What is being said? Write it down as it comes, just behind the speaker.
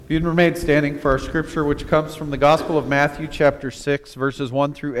You can remain standing for our scripture, which comes from the Gospel of Matthew, chapter 6, verses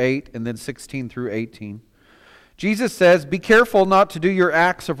 1 through 8, and then 16 through 18. Jesus says, "Be careful not to do your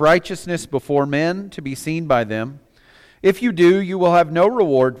acts of righteousness before men to be seen by them. If you do, you will have no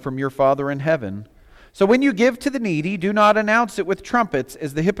reward from your Father in heaven. So when you give to the needy, do not announce it with trumpets,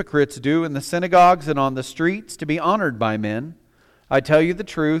 as the hypocrites do in the synagogues and on the streets, to be honored by men. I tell you the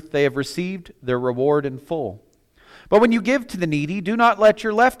truth, they have received their reward in full. But when you give to the needy, do not let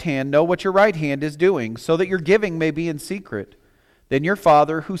your left hand know what your right hand is doing, so that your giving may be in secret. Then your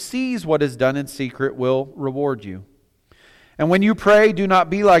Father, who sees what is done in secret, will reward you. And when you pray, do not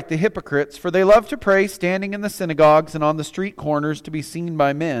be like the hypocrites, for they love to pray standing in the synagogues and on the street corners to be seen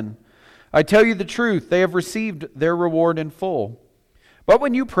by men. I tell you the truth, they have received their reward in full. But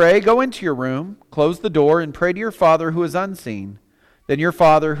when you pray, go into your room, close the door, and pray to your Father who is unseen. Then your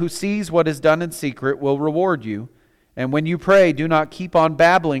Father, who sees what is done in secret, will reward you. And when you pray, do not keep on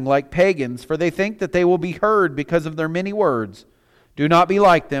babbling like pagans, for they think that they will be heard because of their many words. Do not be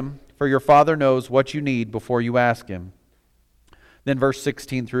like them, for your Father knows what you need before you ask Him." Then verse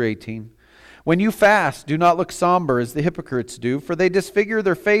 16 through 18. "When you fast, do not look somber as the hypocrites do, for they disfigure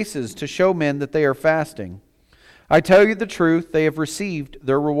their faces to show men that they are fasting. I tell you the truth, they have received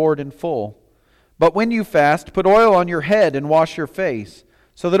their reward in full. But when you fast, put oil on your head and wash your face,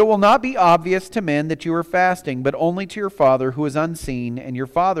 so that it will not be obvious to men that you are fasting, but only to your Father who is unseen, and your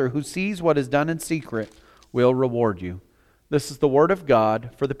Father who sees what is done in secret will reward you." This is the word of God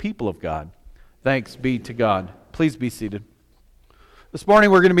for the people of God. Thanks be to God. Please be seated. This morning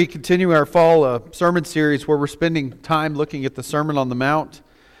we're going to be continuing our fall sermon series where we're spending time looking at the Sermon on the Mount.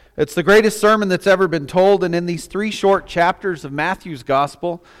 It's the greatest sermon that's ever been told, and in these 3 short chapters of Matthew's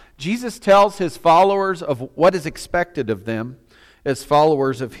Gospel, Jesus tells His followers of what is expected of them as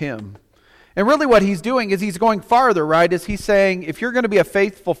followers of Him. And really what He's doing is He's going farther, right? As He's saying, if you're going to be a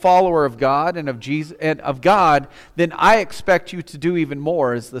faithful follower of God and of Jesus and of God, then I expect you to do even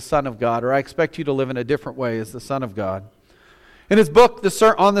more as the Son of God, or I expect you to live in a different way as the Son of God. In his book,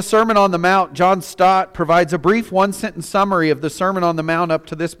 on the Sermon on the Mount, John Stott provides a brief one-sentence summary of the Sermon on the Mount up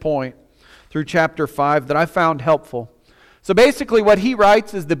to this point, through chapter 5, that I found helpful. So basically what he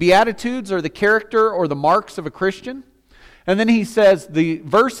writes is the Beatitudes are the character or the marks of a Christian. And then he says the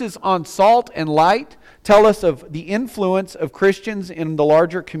verses on salt and light tell us of the influence of Christians in the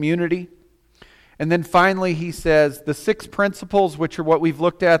larger community. And then finally he says the 6 principles, which are what we've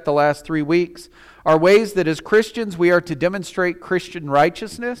looked at the last 3 weeks, are ways that as Christians we are to demonstrate Christian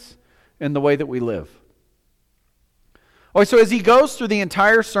righteousness in the way that we live. So as he goes through the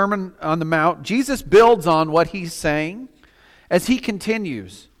entire Sermon on the Mount, Jesus builds on what he's saying as he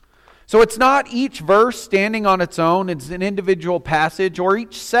continues. So it's not each verse standing on its own as an individual passage, or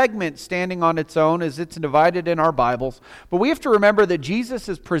each segment standing on its own as it's divided in our Bibles. But we have to remember that Jesus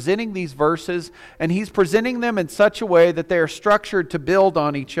is presenting these verses, and He's presenting them in such a way that they are structured to build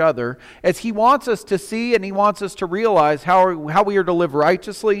on each other, as He wants us to see and He wants us to realize how we are to live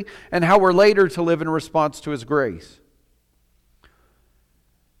righteously and how we're later to live in response to His grace.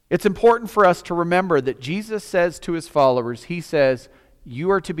 It's important for us to remember that Jesus says to His followers, He says,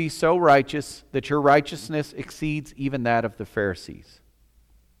 you are to be so righteous that your righteousness exceeds even that of the Pharisees.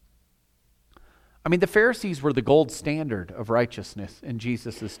 I mean, the Pharisees were the gold standard of righteousness in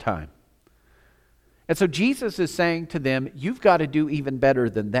Jesus' time. And so Jesus is saying to them, you've got to do even better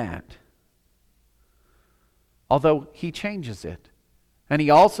than that. Although He changes it. And He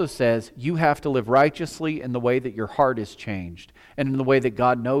also says you have to live righteously in the way that your heart is changed and in the way that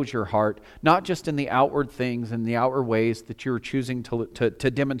God knows your heart, not just in the outward things and the outward ways that you're choosing to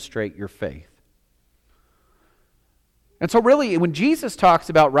demonstrate your faith. And so really, when Jesus talks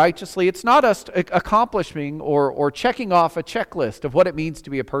about righteously, it's not us accomplishing or checking off a checklist of what it means to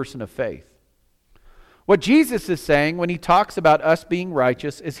be a person of faith. What Jesus is saying when He talks about us being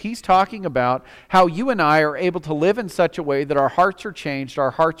righteous is He's talking about how you and I are able to live in such a way that our hearts are changed,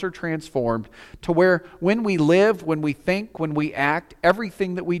 our hearts are transformed, to where when we live, when we think, when we act,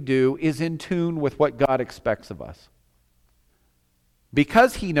 everything that we do is in tune with what God expects of us.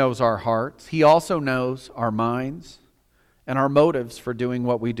 Because He knows our hearts, He also knows our minds and our motives for doing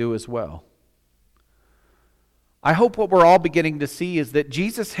what we do as well. I hope what we're all beginning to see is that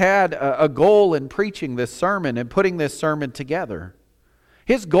Jesus had a goal in preaching this sermon and putting this sermon together.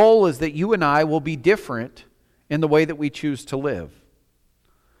 His goal is that you and I will be different in the way that we choose to live.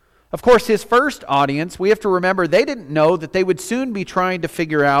 Of course, His first audience, we have to remember, they didn't know that they would soon be trying to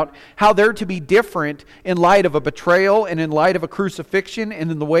figure out how they're to be different in light of a betrayal and in light of a crucifixion and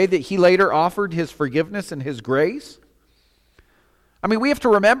in the way that He later offered His forgiveness and His grace. I mean, we have to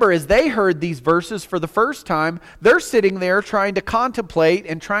remember, as they heard these verses for the first time, they're sitting there trying to contemplate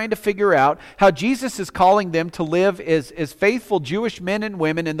and trying to figure out how Jesus is calling them to live as faithful Jewish men and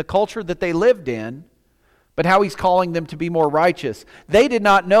women in the culture that they lived in, but how he's calling them to be more righteous. They did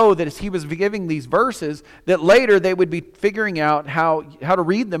not know that as he was giving these verses, that later they would be figuring out how to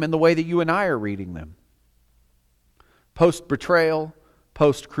read them in the way that you and I are reading them. Post-betrayal,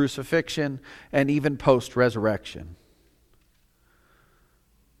 post-crucifixion, and even post-resurrection.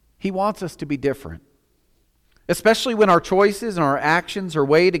 He wants us to be different, especially when our choices and our actions are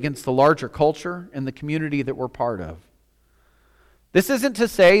weighed against the larger culture and the community that we're part of. This isn't to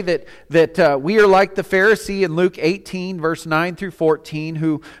say that we are like the Pharisee in Luke 18, verse 9 through 14,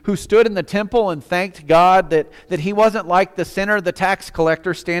 who stood in the temple and thanked God that he wasn't like the sinner, the tax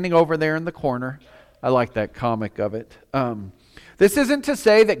collector, standing over there in the corner. I like that comic of it. This isn't to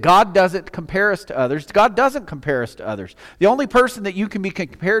say that God doesn't compare us to others. God doesn't compare us to others. The only person that you can be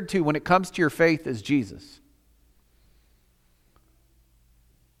compared to when it comes to your faith is Jesus.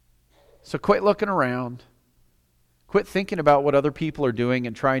 So quit looking around. Quit thinking about what other people are doing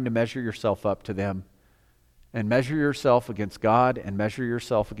and trying to measure yourself up to them. And measure yourself against God and measure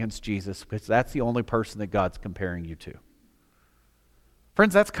yourself against Jesus, because that's the only person that God's comparing you to.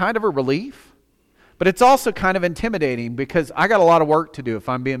 Friends, that's kind of a relief. But it's also kind of intimidating, because I got a lot of work to do if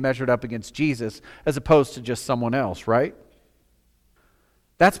I'm being measured up against Jesus as opposed to just someone else, right?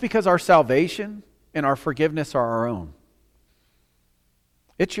 That's because our salvation and our forgiveness are our own.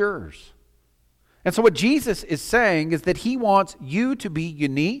 It's yours. And so what Jesus is saying is that he wants you to be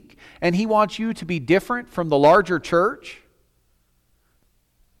unique, and he wants you to be different from the larger church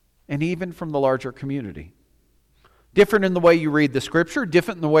and even from the larger community. Different in the way you read the Scripture,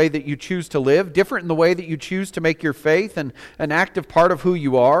 different in the way that you choose to live, different in the way that you choose to make your faith an active part of who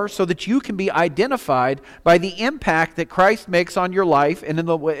you are, so that you can be identified by the impact that Christ makes on your life and in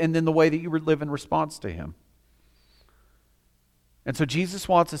the way that you live in response to him. And so Jesus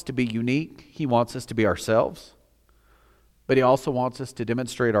wants us to be unique. He wants us to be ourselves. But he also wants us to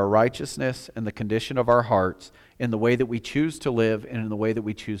demonstrate our righteousness and the condition of our hearts in the way that we choose to live and in the way that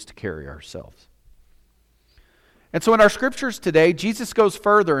we choose to carry ourselves. And so in our scriptures today, Jesus goes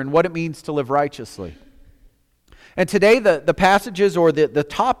further in what it means to live righteously. And today the passages or the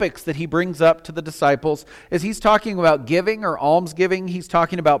topics that he brings up to the disciples is he's talking about giving or almsgiving, he's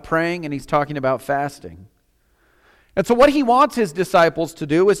talking about praying, and he's talking about fasting. And so what he wants his disciples to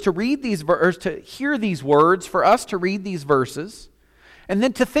do is to read these to hear these words, for us to read these verses, and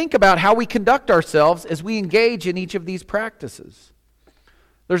then to think about how we conduct ourselves as we engage in each of these practices.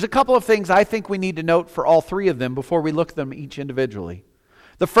 There's a couple of things I think we need to note for all three of them before we look at them each individually.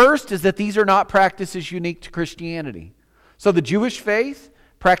 The first is that these are not practices unique to Christianity. So the Jewish faith,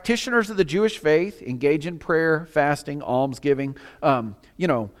 practitioners of the Jewish faith engage in prayer, fasting, almsgiving,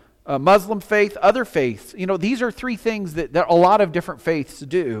 Muslim faith, other faiths. These are three things that a lot of different faiths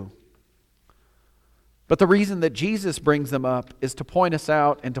do. But the reason that Jesus brings them up is to point us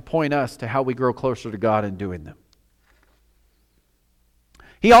out and to point us to how we grow closer to God in doing them.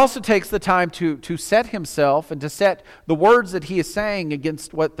 He also takes the time to set himself and to set the words that he is saying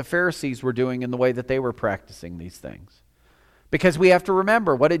against what the Pharisees were doing in the way that they were practicing these things. Because we have to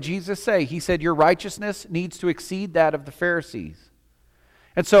remember, what did Jesus say? He said, your righteousness needs to exceed that of the Pharisees.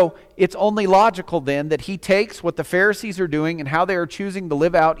 And so it's only logical then that he takes what the Pharisees are doing and how they are choosing to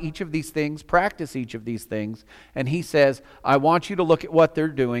live out each of these things, practice each of these things, and he says, I want you to look at what they're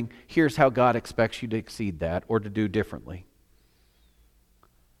doing. Here's how God expects you to exceed that or to do differently.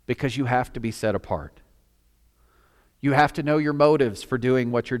 Because you have to be set apart. You have to know your motives for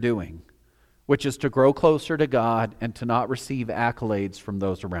doing what you're doing, which is to grow closer to God and to not receive accolades from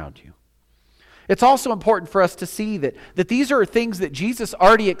those around you. It's also important for us to see that these are things that Jesus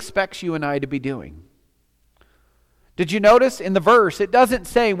already expects you and I to be doing. Did you notice in the verse, it doesn't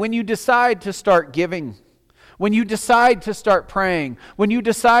say when you decide to start giving, when you decide to start praying, when you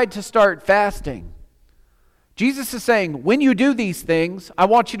decide to start fasting. Jesus is saying, when you do these things, I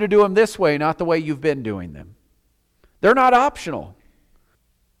want you to do them this way, not the way you've been doing them. They're not optional.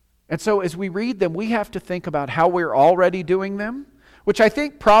 And so as we read them, we have to think about how we're already doing them, which I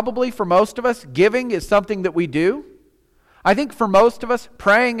think probably for most of us, giving is something that we do. I think for most of us,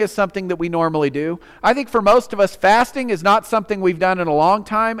 praying is something that we normally do. I think for most of us, fasting is not something we've done in a long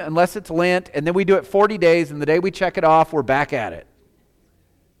time, unless it's Lent, and then we do it 40 days, and the day we check it off, we're back at it.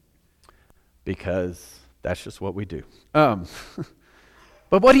 Because that's just what we do.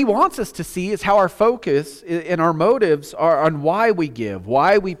 But what he wants us to see is how our focus and our motives are on why we give,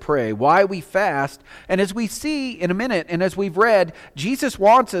 why we pray, why we fast. And as we see in a minute, and as we've read, Jesus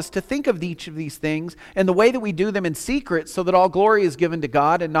wants us to think of each of these things and the way that we do them in secret so that all glory is given to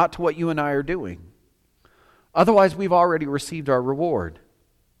God and not to what you and I are doing. Otherwise, we've already received our reward.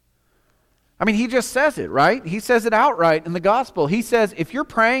 I mean, he just says it, right? He says it outright in the gospel. He says, if you're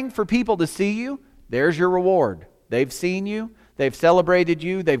praying for people to see you, there's your reward. They've seen you. They've celebrated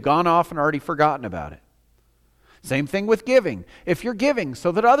you. They've gone off and already forgotten about it. Same thing with giving. If you're giving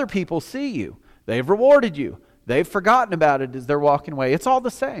so that other people see you, they've rewarded you. They've forgotten about it as they're walking away. It's all the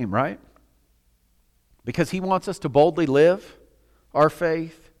same, right? Because he wants us to boldly live our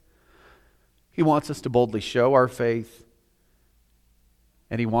faith. He wants us to boldly show our faith.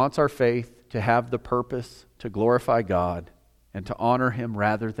 And he wants our faith to have the purpose to glorify God and to honor him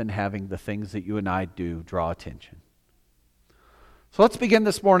rather than having the things that you and I do draw attention. So let's begin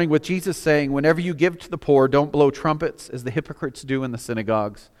this morning with Jesus saying, whenever you give to the poor, don't blow trumpets as the hypocrites do in the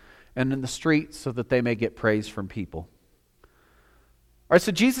synagogues and in the streets so that they may get praise from people. All right,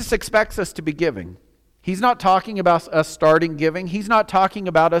 so Jesus expects us to be giving. He's not talking about us starting giving. He's not talking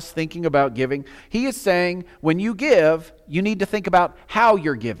about us thinking about giving. He is saying when you give, you need to think about how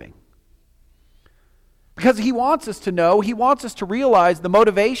you're giving. Because he wants us to know, he wants us to realize the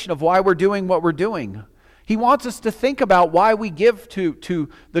motivation of why we're doing what we're doing. He wants us to think about why we give to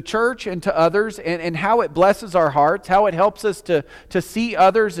the church and to others and how it blesses our hearts, how it helps us to see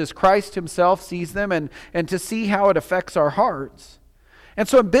others as Christ himself sees them and to see how it affects our hearts. And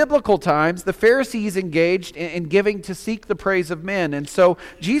so in biblical times, the Pharisees engaged in giving to seek the praise of men. And so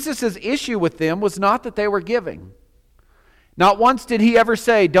Jesus' issue with them was not that they were giving. Not once did he ever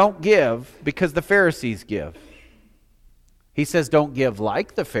say, don't give because the Pharisees give. He says, don't give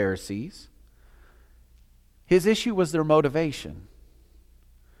like the Pharisees. His issue was their motivation.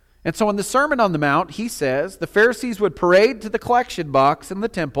 And so in the Sermon on the Mount, he says, the Pharisees would parade to the collection box in the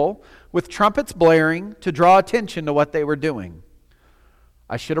temple with trumpets blaring to draw attention to what they were doing.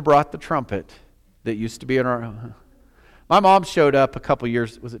 I should have brought the trumpet that used to be in our... My mom showed up a couple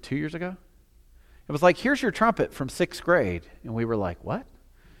years, was it 2 years ago? It was like, here's your trumpet from 6th grade. And we were like, what?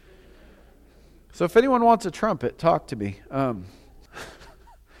 So if anyone wants a trumpet, talk to me.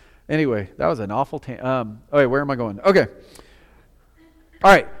 Anyway, that was an awful... okay, where am I going? Okay.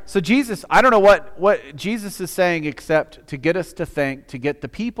 All right, so Jesus, I don't know what Jesus is saying except to get us to think, to get the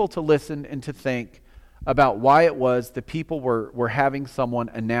people to listen and to think about why it was the people were having someone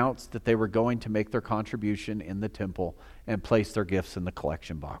announce that they were going to make their contribution in the temple and place their gifts in the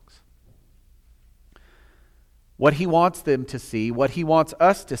collection box. What he wants them to see, what he wants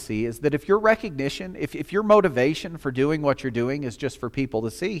us to see, is that if your recognition, if your motivation for doing what you're doing is just for people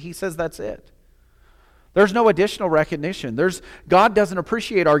to see, he says that's it. There's no additional recognition. God doesn't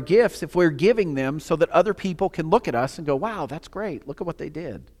appreciate our gifts if we're giving them so that other people can look at us and go, wow, that's great. Look at what they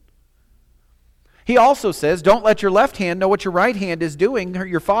did. He also says, don't let your left hand know what your right hand is doing.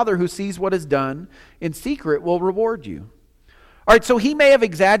 Your Father who sees what is done in secret will reward you. All right, so he may have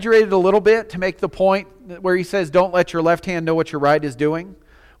exaggerated a little bit to make the point where he says, don't let your left hand know what your right is doing.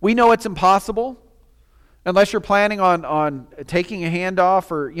 We know it's impossible unless you're planning on taking a hand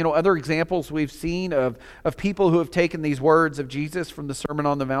off or, other examples we've seen of people who have taken these words of Jesus from the Sermon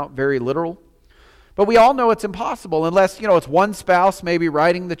on the Mount very literal. But we all know it's impossible unless, it's one spouse maybe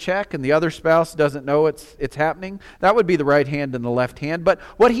writing the check and the other spouse doesn't know it's happening. That would be the right hand and the left hand. But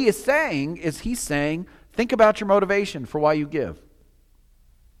what he is saying is think about your motivation for why you give.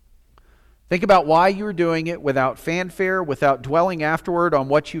 Think about why you're doing it without fanfare, without dwelling afterward on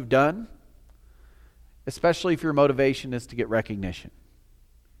what you've done, especially if your motivation is to get recognition.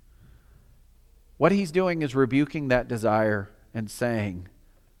 What he's doing is rebuking that desire and saying,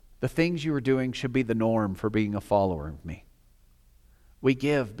 the things you are doing should be the norm for being a follower of me. We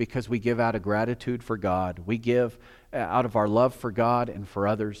give because we give out of gratitude for God. We give out of our love for God and for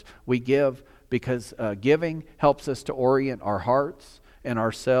others. We give because giving helps us to orient our hearts and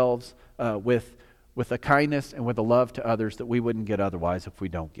ourselves with a kindness and with a love to others that we wouldn't get otherwise if we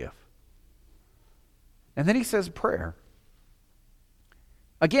don't give. And then he says prayer.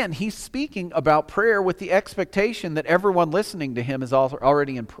 Again, he's speaking about prayer with the expectation that everyone listening to him is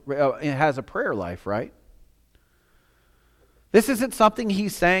already has a prayer life, right? This isn't something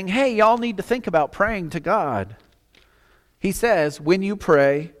he's saying, hey, y'all need to think about praying to God. He says, when you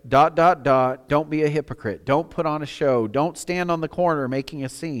pray, ... don't be a hypocrite. Don't put on a show. Don't stand on the corner making a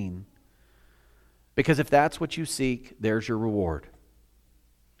scene. Because if that's what you seek, there's your reward.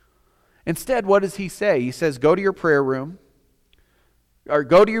 Instead, what does he say? He says, go to your prayer room, Or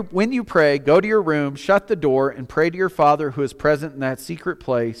when you pray, go to your room, shut the door, and pray to your Father who is present in that secret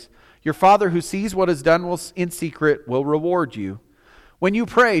place. Your Father who sees what is done in secret will reward you. When you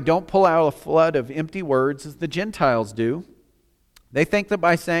pray, don't pull out a flood of empty words as the Gentiles do. They think that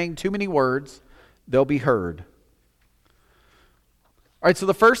by saying too many words, they'll be heard. All right, so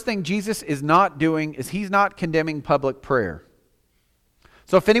the first thing Jesus is not doing is he's not condemning public prayer.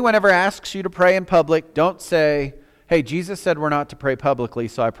 So if anyone ever asks you to pray in public, don't say, hey, Jesus said we're not to pray publicly,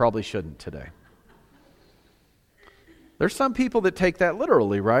 so I probably shouldn't today. There's some people that take that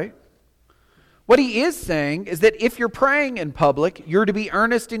literally, right? What he is saying is that if you're praying in public, you're to be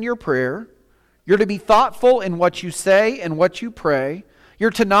earnest in your prayer. You're to be thoughtful in what you say and what you pray.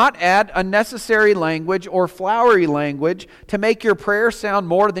 You're to not add unnecessary language or flowery language to make your prayer sound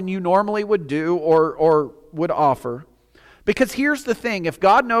more than you normally would do or would offer. Because here's the thing, if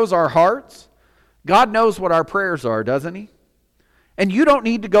God knows our hearts, God knows what our prayers are, doesn't He? And you don't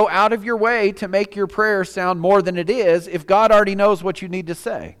need to go out of your way to make your prayer sound more than it is if God already knows what you need to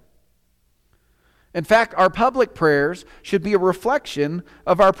say. In fact, our public prayers should be a reflection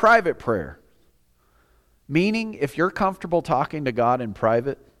of our private prayer. Meaning, if you're comfortable talking to God in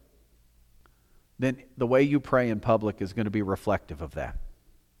private, then the way you pray in public is going to be reflective of that.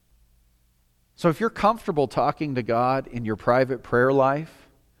 So if you're comfortable talking to God in your private prayer life,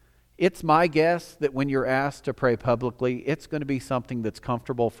 it's my guess that when you're asked to pray publicly, it's going to be something that's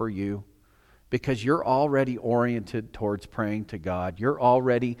comfortable for you because you're already oriented towards praying to God. You're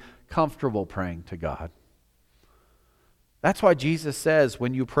already comfortable praying to God. That's why Jesus says,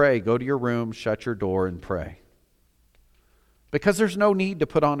 when you pray, go to your room, shut your door, and pray. Because there's no need to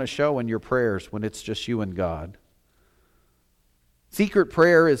put on a show in your prayers when it's just you and God. Secret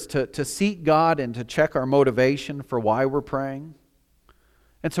prayer is to seek God and to check our motivation for why we're praying.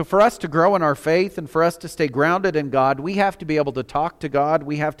 And so for us to grow in our faith and for us to stay grounded in God, we have to be able to talk to God,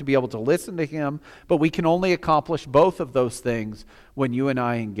 we have to be able to listen to Him, but we can only accomplish both of those things when you and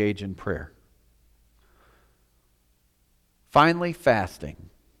I engage in prayer. Finally, fasting.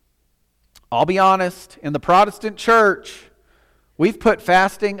 I'll be honest, in the Protestant church, we've put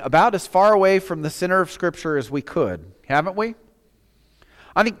fasting about as far away from the center of Scripture as we could, haven't we?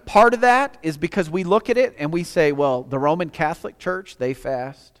 I think part of that is because we look at it and we say, well, the Roman Catholic Church, they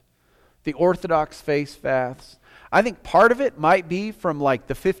fast. The Orthodox faith fasts. I think part of it might be from like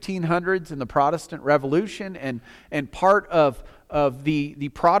the 1500s and the Protestant Revolution and part of the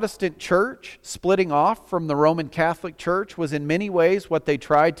Protestant church splitting off from the Roman Catholic Church was in many ways what they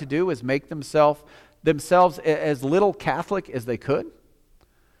tried to do is make themselves as little Catholic as they could.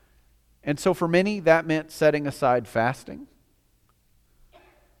 And so for many, that meant setting aside fasting.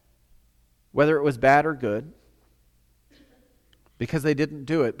 Whether it was bad or good, because they didn't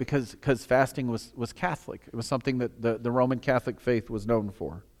do it, because fasting was Catholic. It was something that the Roman Catholic faith was known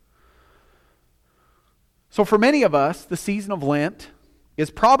for. So for many of us, the season of Lent is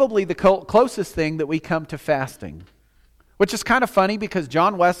probably the closest thing that we come to fasting, which is kind of funny because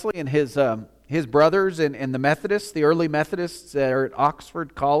John Wesley and his brothers and the Methodists, the early Methodists that are at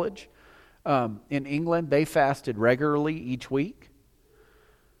Oxford College in England, they fasted regularly each week.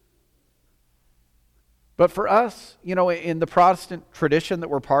 But for us, in the Protestant tradition that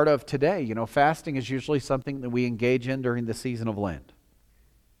we're part of today, fasting is usually something that we engage in during the season of Lent.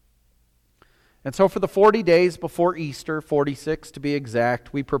 And so for the 40 days before Easter, 46 to be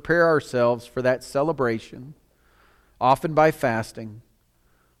exact, we prepare ourselves for that celebration, often by fasting,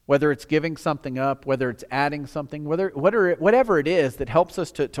 whether it's giving something up, whether it's adding something, whatever it is that helps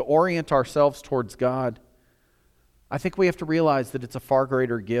us to orient ourselves towards God. I think we have to realize that it's a far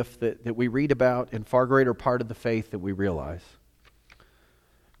greater gift that we read about and far greater part of the faith that we realize.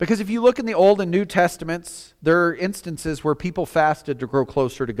 Because if you look in the Old and New Testaments, there are instances where people fasted to grow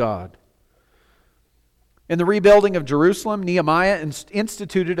closer to God. In the rebuilding of Jerusalem, Nehemiah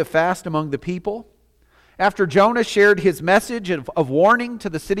instituted a fast among the people. After Jonah shared his message of warning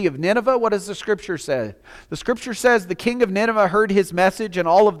to the city of Nineveh, what does the Scripture say? The Scripture says the king of Nineveh heard his message and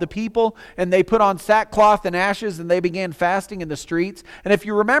all of the people, and they put on sackcloth and ashes, and they began fasting in the streets. And if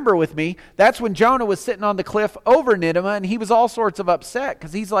you remember with me, that's when Jonah was sitting on the cliff over Nineveh, and he was all sorts of upset,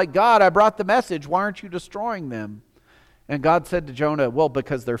 because he's like, God, I brought the message. Why aren't you destroying them? And God said to Jonah, well,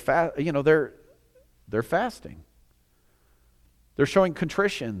 because they're fasting. They're showing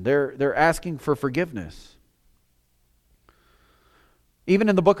contrition. They're asking for forgiveness. Even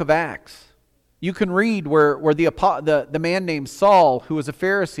in the book of Acts, you can read where the man named Saul, who was a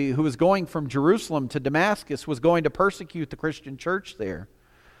Pharisee, who was going from Jerusalem to Damascus, was going to persecute the Christian church there.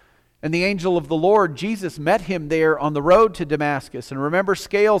 And the angel of the Lord, Jesus, met him there on the road to Damascus. And remember,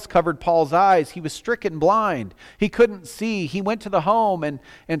 scales covered Paul's eyes. He was stricken blind. He couldn't see. He went to the home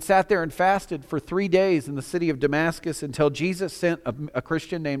and sat there and fasted for 3 days in the city of Damascus until Jesus sent a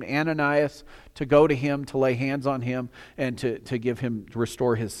Christian named Ananias to go to him, to lay hands on him, and to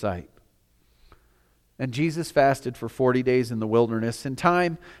restore his sight. And Jesus fasted for 40 days in the wilderness. In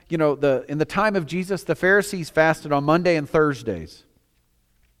the time of Jesus, the Pharisees fasted on Monday and Thursdays.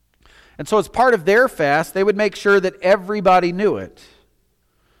 And so as part of their fast, they would make sure that everybody knew it.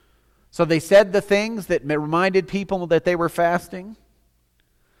 So they said the things that reminded people that they were fasting.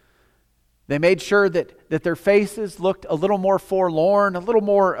 They made sure that their faces looked a little more forlorn, a little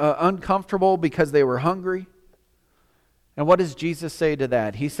more uncomfortable because they were hungry. And what does Jesus say to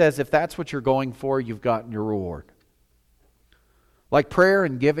that? He says, if that's what you're going for, you've gotten your reward. Like prayer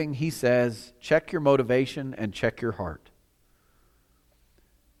and giving, he says, check your motivation and check your heart.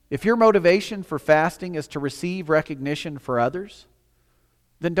 If your motivation for fasting is to receive recognition for others,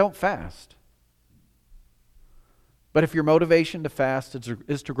 then don't fast. But if your motivation to fast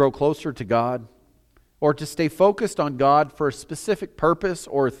is to grow closer to God, or to stay focused on God for a specific purpose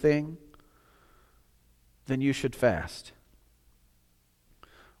or thing, then you should fast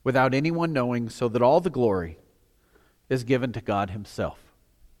without anyone knowing, so that all the glory is given to God Himself.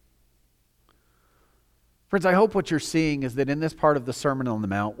 Friends, I hope what you're seeing is that in this part of the Sermon on the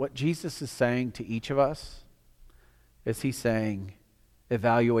Mount, what Jesus is saying to each of us is He's saying,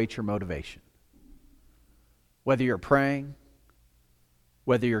 evaluate your motivation. Whether you're praying,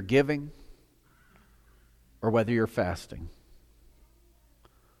 whether you're giving, or whether you're fasting.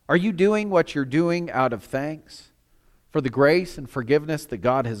 Are you doing what you're doing out of thanks for the grace and forgiveness that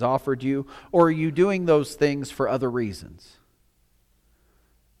God has offered you, or are you doing those things for other reasons?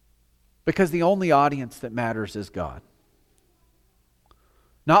 Because the only audience that matters is God.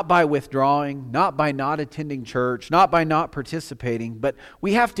 Not by withdrawing, not by not attending church, not by not participating, but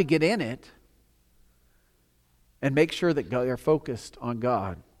we have to get in it and make sure that we are focused on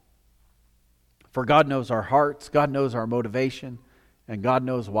God. For God knows our hearts, God knows our motivation, and God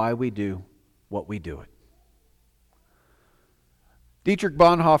knows why we do what we do it. Dietrich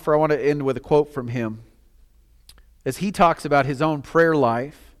Bonhoeffer, I want to end with a quote from him as he talks about his own prayer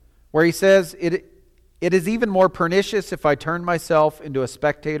life, where he says, it is even more pernicious if I turn myself into a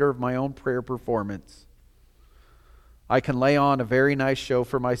spectator of my own prayer performance. I can lay on a very nice show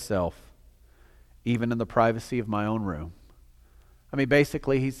for myself, even in the privacy of my own room. I mean,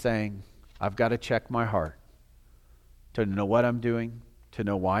 basically he's saying, I've got to check my heart to know what I'm doing, to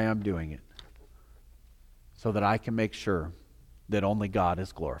know why I'm doing it, so that I can make sure that only God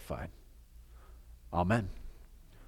is glorified. Amen.